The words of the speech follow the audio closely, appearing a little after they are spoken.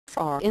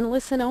are in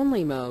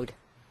listen-only mode.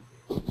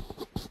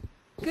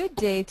 Good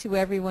day to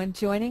everyone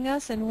joining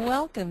us, and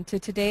welcome to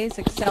today's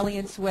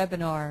Excellience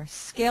webinar,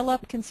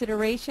 Scale-Up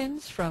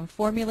Considerations from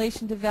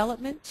Formulation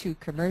Development to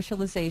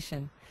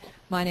Commercialization.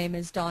 My name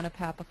is Donna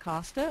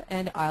Papacosta,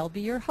 and I'll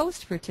be your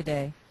host for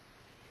today.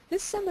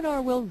 This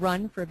seminar will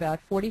run for about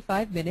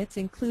 45 minutes,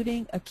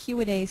 including a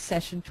Q&A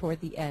session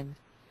toward the end.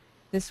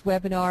 This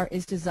webinar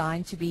is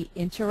designed to be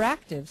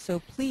interactive, so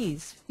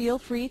please feel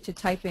free to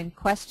type in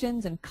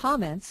questions and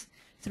comments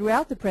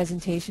throughout the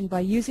presentation by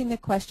using the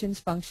questions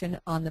function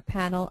on the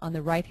panel on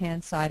the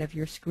right-hand side of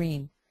your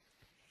screen.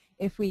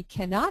 If we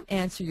cannot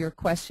answer your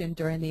question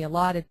during the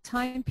allotted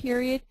time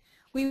period,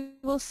 we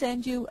will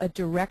send you a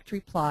direct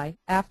reply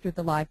after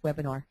the live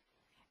webinar.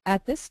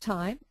 At this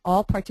time,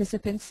 all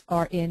participants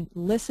are in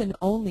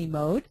listen-only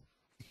mode.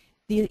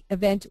 The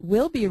event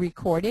will be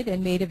recorded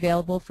and made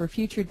available for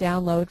future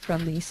download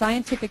from the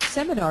Scientific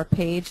Seminar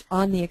page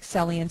on the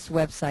Excellience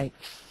website.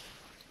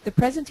 The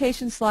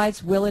presentation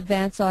slides will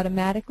advance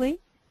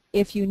automatically.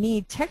 If you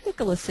need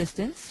technical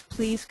assistance,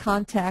 please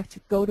contact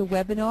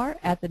GoToWebinar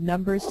at the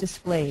numbers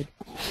displayed.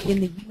 In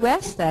the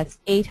U.S., that's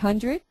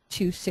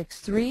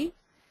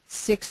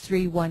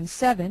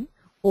 800-263-6317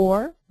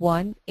 or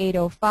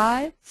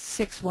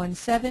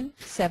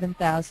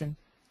 1-805-617-7000.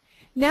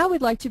 Now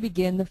we'd like to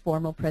begin the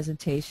formal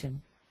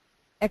presentation.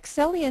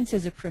 Excellience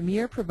is a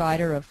premier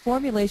provider of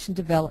formulation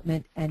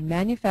development and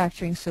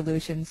manufacturing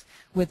solutions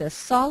with a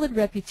solid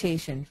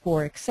reputation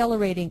for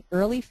accelerating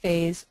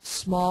early-phase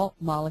small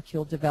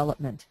molecule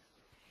development.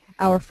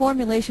 Our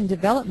formulation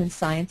development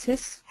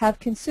scientists have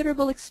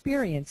considerable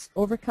experience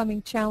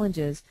overcoming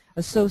challenges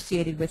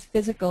associated with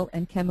physical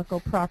and chemical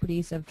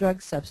properties of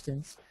drug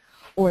substance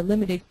or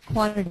limited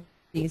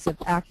quantities of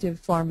active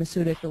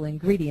pharmaceutical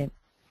ingredient,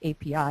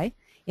 API,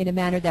 in a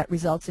manner that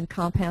results in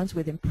compounds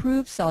with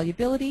improved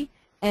solubility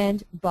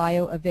and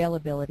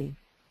bioavailability.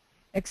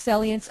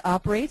 Excellience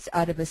operates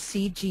out of a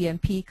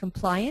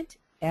CGMP-compliant,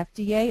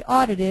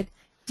 FDA-audited,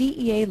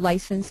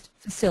 DEA-licensed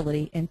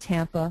facility in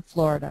Tampa,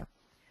 Florida.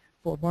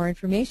 For more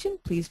information,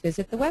 please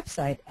visit the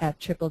website at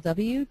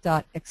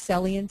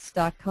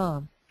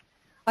www.excellience.com.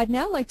 I'd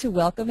now like to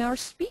welcome our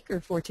speaker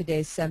for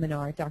today's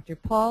seminar, Dr.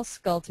 Paul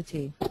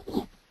Skultety.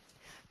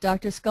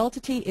 Dr.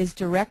 Skultety is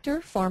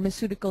Director,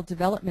 Pharmaceutical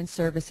Development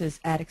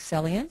Services at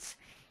Excellience.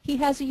 He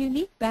has a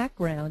unique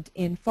background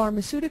in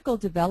pharmaceutical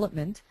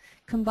development,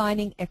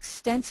 combining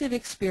extensive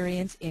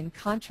experience in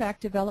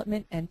contract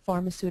development and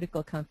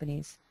pharmaceutical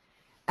companies.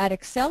 At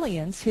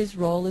Excellience, his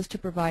role is to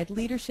provide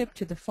leadership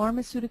to the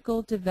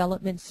Pharmaceutical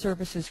Development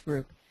Services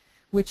Group,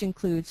 which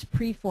includes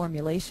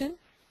pre-formulation,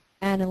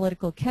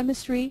 analytical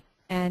chemistry,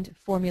 and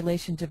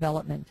formulation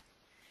development.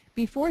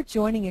 Before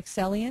joining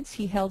Excellience,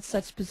 he held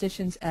such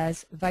positions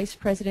as Vice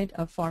President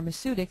of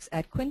Pharmaceutics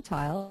at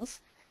Quintiles,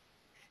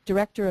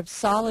 Director of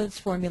Solids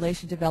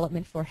Formulation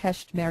Development for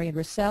Hecht Marion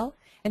Roussel,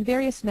 and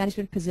various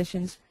management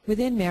positions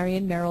within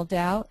Marion Merrill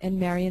Dow and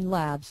Marion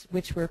Labs,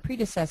 which were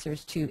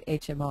predecessors to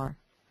HMR.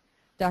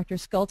 Dr.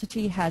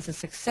 Skultety has a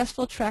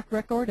successful track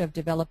record of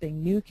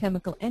developing new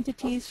chemical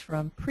entities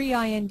from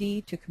pre-IND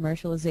to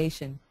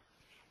commercialization.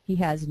 He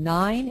has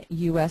 9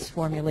 U.S.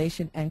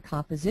 formulation and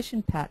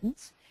composition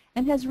patents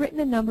and has written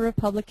a number of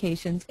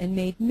publications and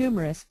made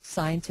numerous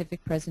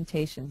scientific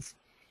presentations.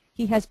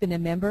 He has been a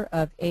member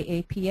of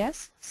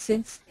AAPS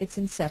since its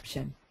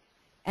inception.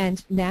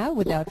 And now,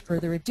 without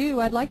further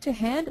ado, I'd like to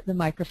hand the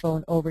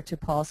microphone over to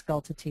Paul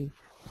Skultety.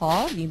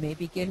 Paul, you may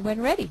begin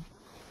when ready.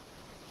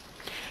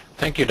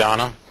 Thank you,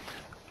 Donna.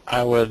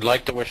 I would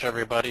like to wish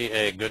everybody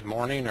a good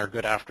morning or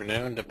good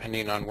afternoon,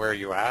 depending on where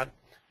you're at.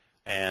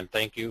 And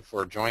thank you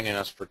for joining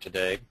us for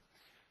today.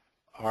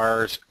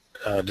 Our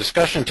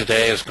discussion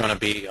today is going to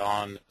be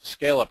on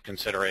scale-up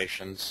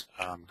considerations,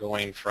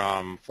 going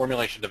from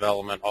formulation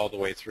development all the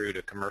way through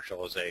to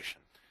commercialization.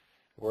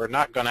 We're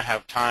not going to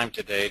have time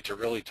today to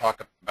really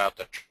talk about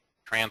the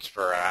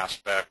transfer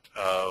aspect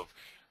of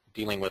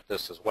dealing with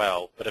this as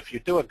well, but if you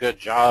do a good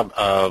job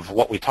of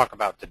what we talk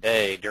about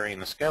today during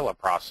the scale-up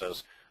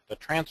process, the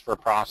transfer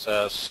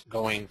process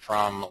going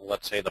from,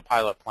 let's say, the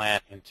pilot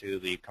plant into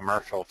the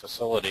commercial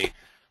facility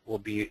will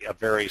be a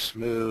very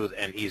smooth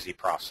and easy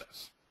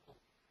process.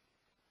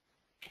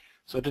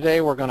 So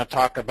today we're going to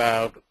talk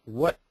about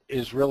what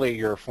is really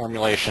your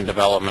formulation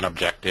development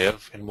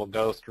objective, and we'll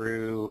go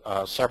through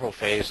several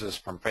phases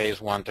from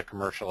phase 1 to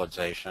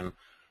commercialization.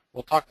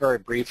 We'll talk very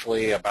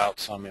briefly about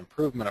some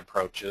improvement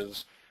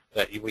approaches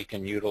that we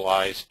can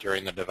utilize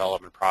during the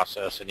development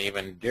process and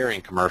even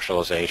during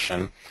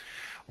commercialization.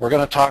 We're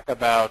going to talk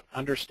about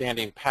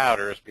understanding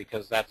powders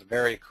because that's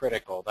very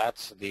critical.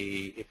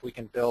 If we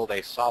can build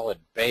a solid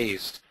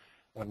base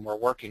when we're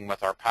working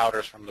with our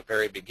powders from the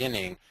very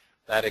beginning,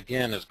 that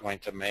again is going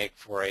to make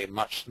for a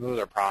much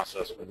smoother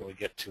process when we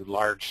get to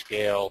large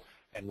scale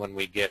and when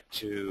we get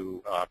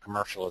to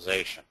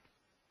commercialization.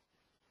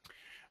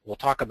 We'll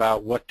talk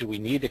about what do we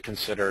need to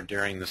consider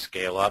during the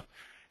scale up,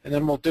 and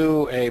then we'll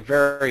do a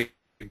very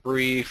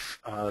brief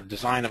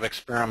design of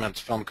experiments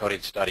film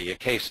coating study, a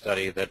case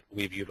study that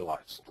we've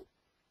utilized.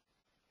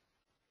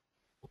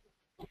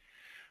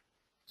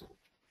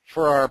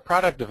 For our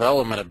product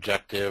development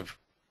objective,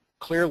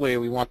 clearly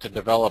we want to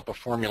develop a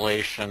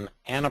formulation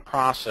and a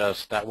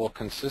process that will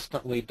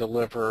consistently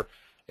deliver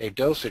a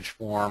dosage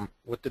form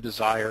with the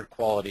desired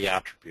quality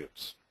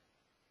attributes.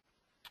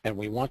 And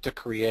we want to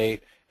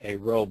create a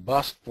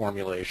robust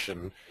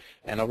formulation.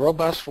 And a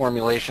robust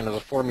formulation is a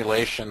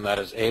formulation that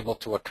is able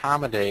to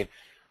accommodate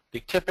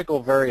the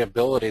typical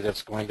variability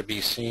that's going to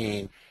be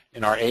seen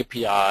in our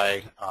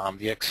API,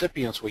 the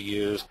excipients we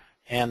use,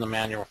 and the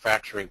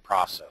manufacturing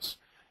process.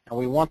 And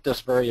we want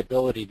this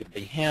variability to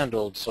be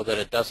handled so that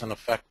it doesn't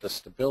affect the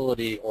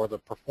stability or the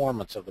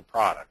performance of the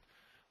product.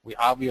 We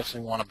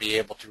obviously want to be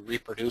able to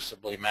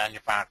reproducibly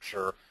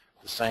manufacture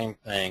the same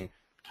thing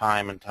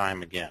time and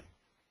time again.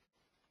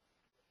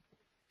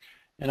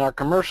 And our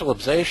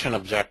commercialization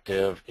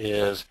objective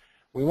is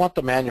we want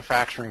the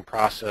manufacturing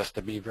process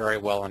to be very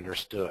well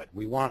understood.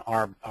 We want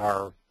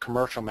our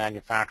commercial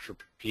manufacturer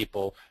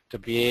people to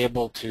be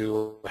able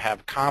to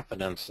have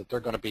confidence that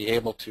they're going to be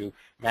able to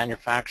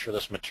manufacture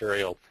this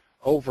material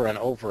over and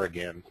over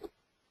again,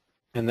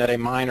 and that a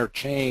minor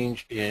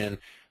change in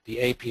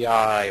the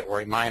API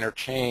or a minor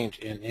change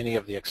in any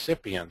of the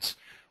excipients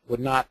would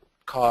not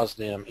cause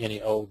them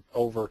any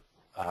over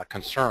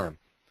concern.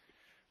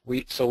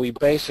 So we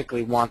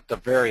basically want the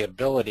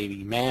variability to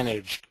be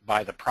managed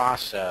by the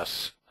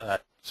process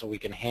so we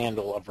can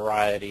handle a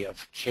variety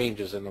of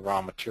changes in the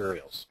raw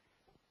materials.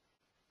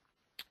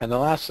 And the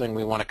last thing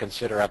we want to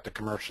consider at the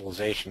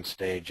commercialization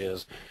stage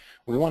is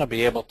we want to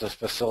be able to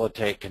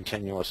facilitate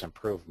continuous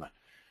improvement.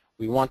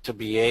 We want to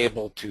be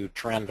able to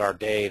trend our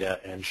data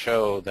and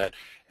show that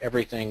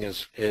everything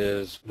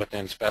is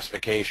within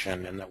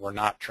specification and that we're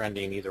not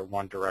trending either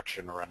one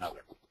direction or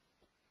another.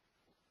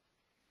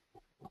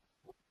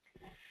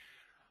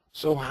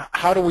 So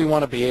how do we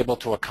want to be able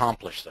to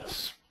accomplish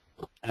this?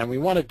 And we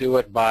want to do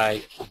it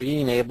by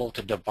being able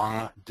to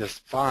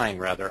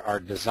define our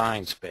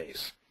design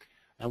space.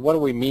 And what do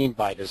we mean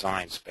by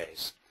design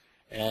space?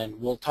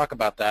 And we'll talk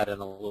about that in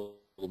a little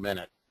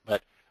minute.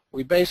 But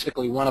we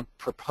basically want to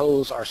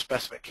propose our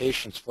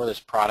specifications for this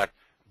product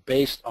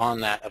based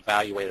on that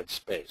evaluated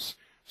space,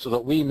 so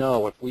that we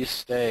know if we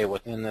stay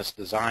within this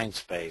design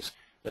space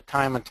that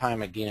time and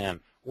time again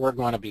we're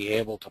going to be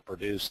able to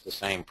produce the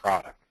same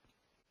product.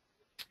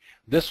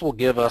 This will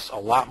give us a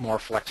lot more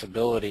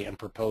flexibility in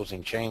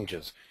proposing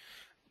changes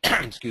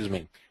excuse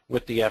me,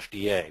 with the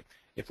FDA.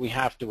 If we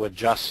have to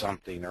adjust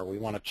something or we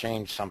want to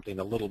change something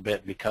a little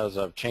bit because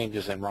of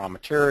changes in raw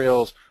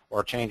materials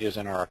or changes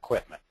in our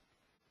equipment.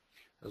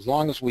 As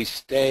long as we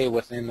stay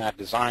within that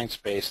design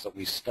space that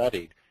we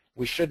studied,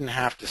 we shouldn't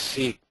have to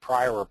seek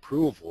prior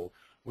approval.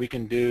 We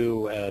can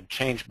do a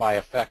change by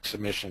effect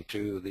submission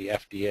to the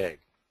FDA.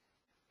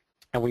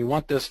 And we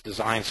want this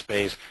design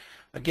space,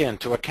 again,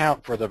 to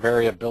account for the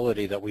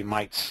variability that we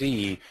might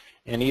see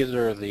in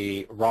either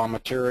the raw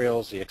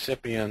materials, the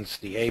excipients,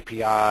 the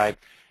API,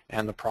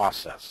 and the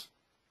process.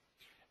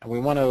 And we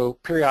want to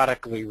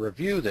periodically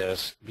review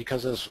this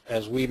because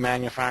as we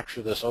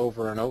manufacture this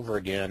over and over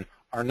again,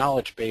 our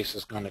knowledge base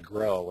is going to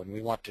grow, and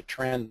we want to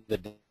trend the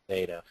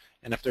data.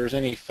 And if there's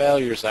any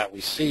failures that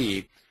we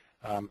see,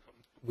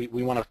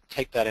 we want to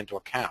take that into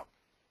account.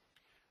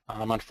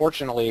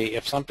 Unfortunately,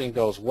 if something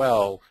goes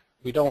well,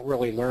 we don't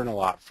really learn a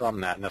lot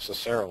from that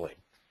necessarily.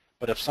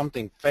 But if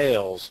something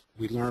fails,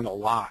 we learn a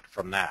lot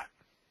from that.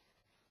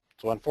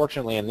 So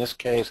unfortunately, in this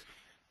case,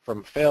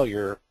 from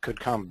failure could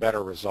come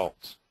better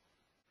results.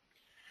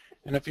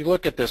 And if you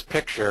look at this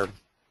picture,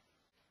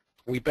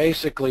 we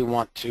basically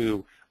want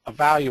to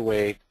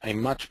evaluate a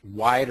much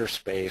wider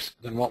space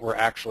than what we're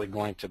actually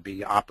going to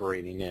be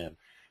operating in.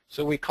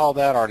 So we call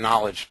that our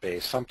knowledge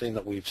space, something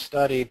that we've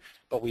studied,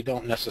 but we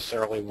don't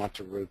necessarily want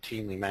to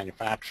routinely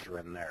manufacture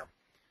in there.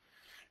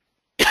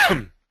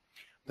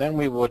 Then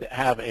we would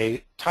have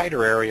a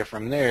tighter area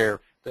from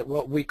there, that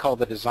what we call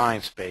the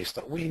design space,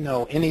 that we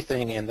know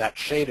anything in that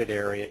shaded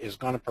area is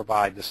going to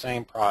provide the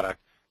same product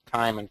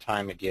time and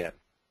time again.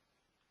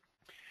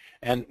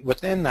 And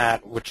within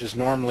that, which is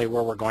normally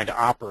where we're going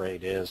to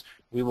operate, is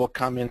we will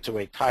come into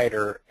a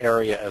tighter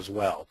area as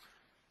well.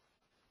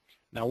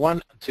 Now,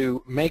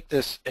 to make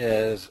this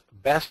as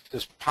best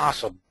as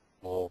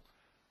possible,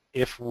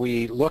 if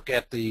we look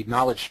at the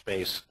knowledge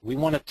space, we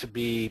want it to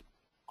be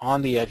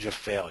on the edge of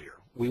failure.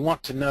 We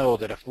want to know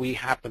that if we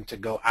happen to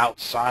go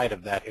outside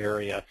of that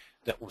area,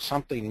 that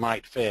something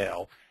might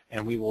fail,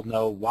 and we will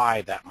know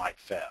why that might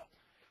fail.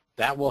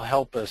 That will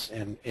help us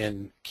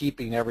in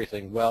keeping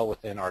everything well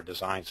within our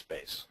design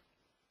space.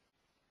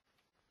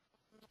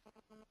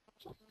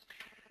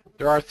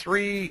 There are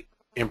three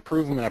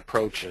improvement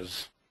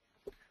approaches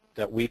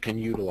that we can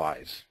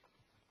utilize.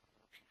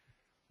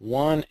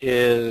 One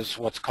is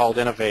what's called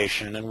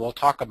innovation, and we'll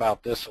talk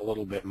about this a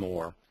little bit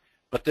more.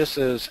 But this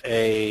is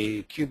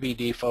a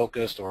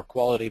QBD-focused or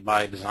quality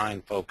by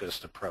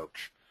design-focused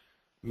approach,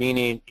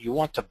 meaning you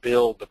want to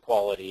build the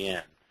quality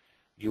in.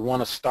 You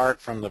want to start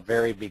from the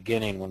very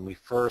beginning when we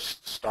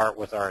first start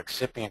with our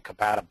excipient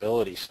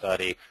compatibility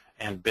study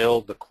and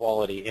build the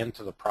quality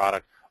into the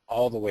product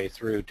all the way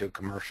through to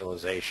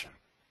commercialization.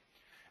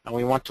 And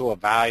we want to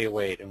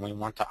evaluate and we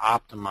want to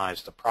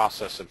optimize the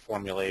process and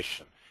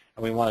formulation.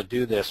 And we want to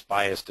do this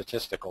by a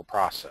statistical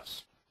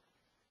process.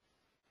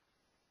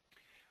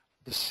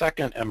 The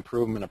second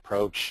improvement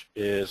approach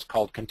is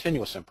called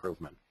continuous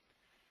improvement.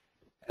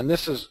 And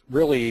this is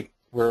really,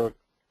 we're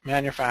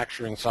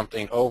manufacturing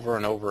something over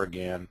and over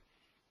again,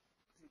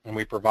 and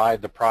we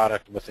provide the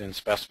product within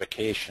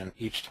specification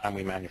each time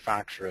we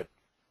manufacture it.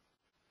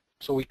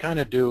 So we kind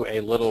of do a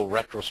little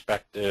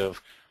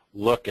retrospective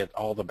look at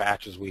all the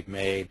batches we've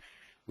made.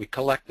 We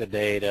collect the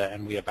data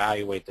and we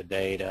evaluate the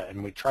data,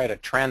 and we try to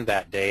trend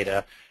that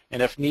data,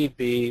 and if need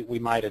be, we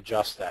might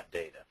adjust that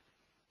data.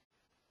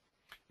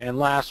 And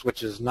last,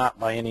 which is not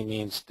by any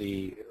means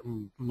the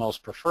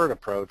most preferred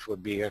approach,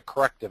 would be a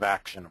corrective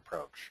action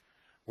approach,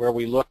 where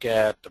we look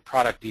at the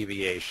product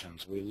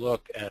deviations, we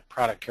look at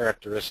product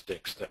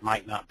characteristics that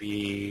might not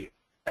be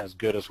as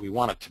good as we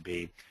want it to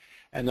be,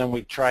 and then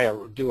we try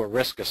to do a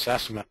risk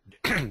assessment,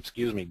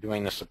 excuse me,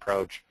 doing this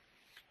approach,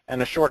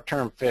 and a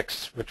short-term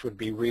fix, which would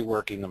be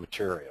reworking the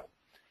material.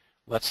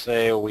 Let's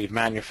say we've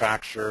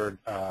manufactured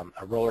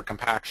a roller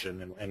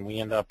compaction and we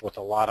end up with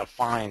a lot of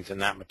fines in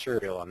that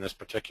material on this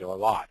particular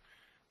lot.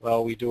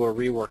 Well, we do a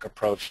rework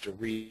approach to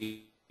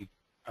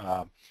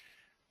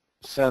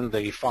send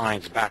the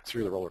fines back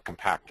through the roller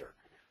compactor.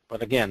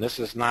 But again, this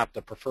is not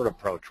the preferred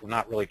approach. We're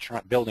not really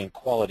building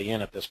quality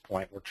in at this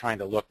point. We're trying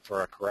to look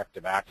for a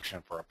corrective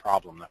action for a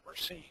problem that we're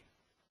seeing.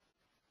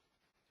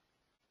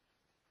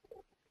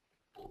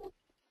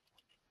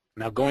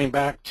 Now going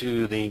back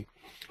to the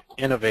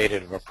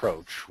innovative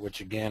approach,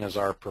 which again is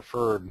our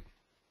preferred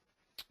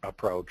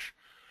approach,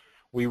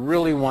 we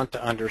really want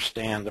to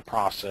understand the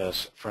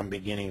process from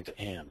beginning to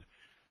end,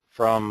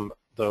 from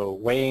the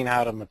weighing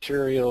out of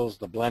materials,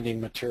 the blending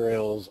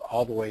materials,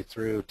 all the way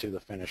through to the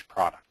finished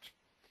product.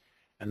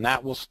 And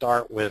that will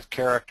start with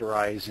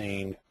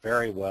characterizing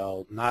very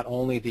well not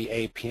only the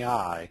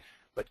API,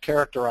 but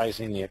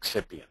characterizing the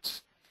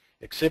excipients.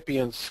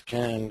 Excipients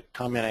can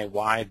come in a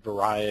wide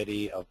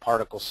variety of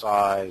particle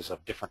size,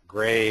 of different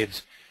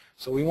grades,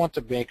 so we want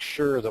to make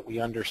sure that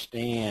we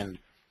understand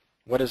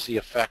what is the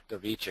effect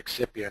of each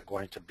excipient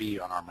going to be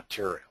on our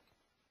material.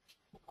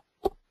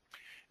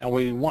 And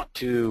we want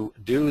to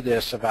do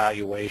this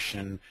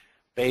evaluation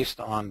based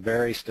on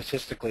very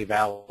statistically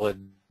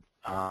valid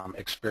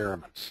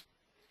experiments.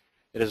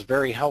 It is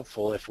very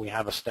helpful if we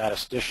have a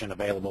statistician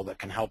available that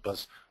can help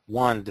us,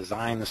 one,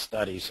 design the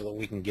study so that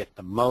we can get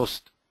the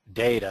most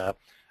data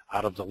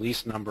out of the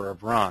least number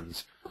of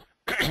runs,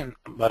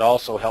 but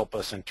also help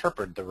us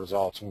interpret the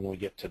results when we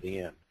get to the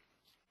end.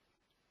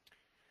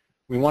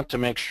 We want to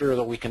make sure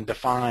that we can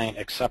define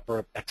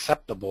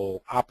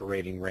acceptable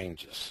operating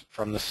ranges,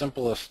 from the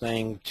simplest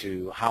thing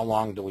to how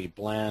long do we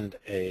blend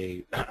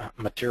a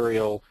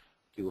material,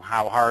 to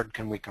how hard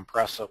can we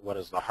compress it, what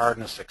is the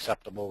hardness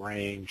acceptable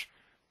range,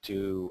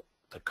 to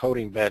the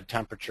coating bed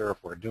temperature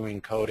if we're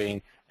doing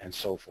coating, and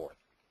so forth.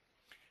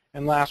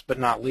 And last but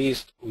not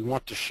least, we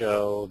want to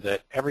show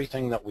that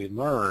everything that we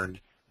learned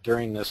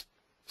during this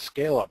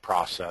scale-up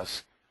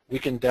process, we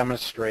can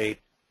demonstrate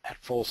at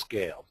full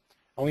scale.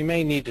 And we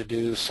may need to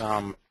do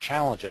some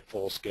challenge at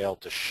full scale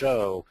to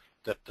show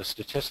that the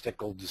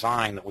statistical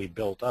design that we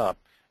built up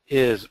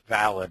is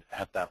valid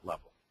at that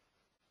level.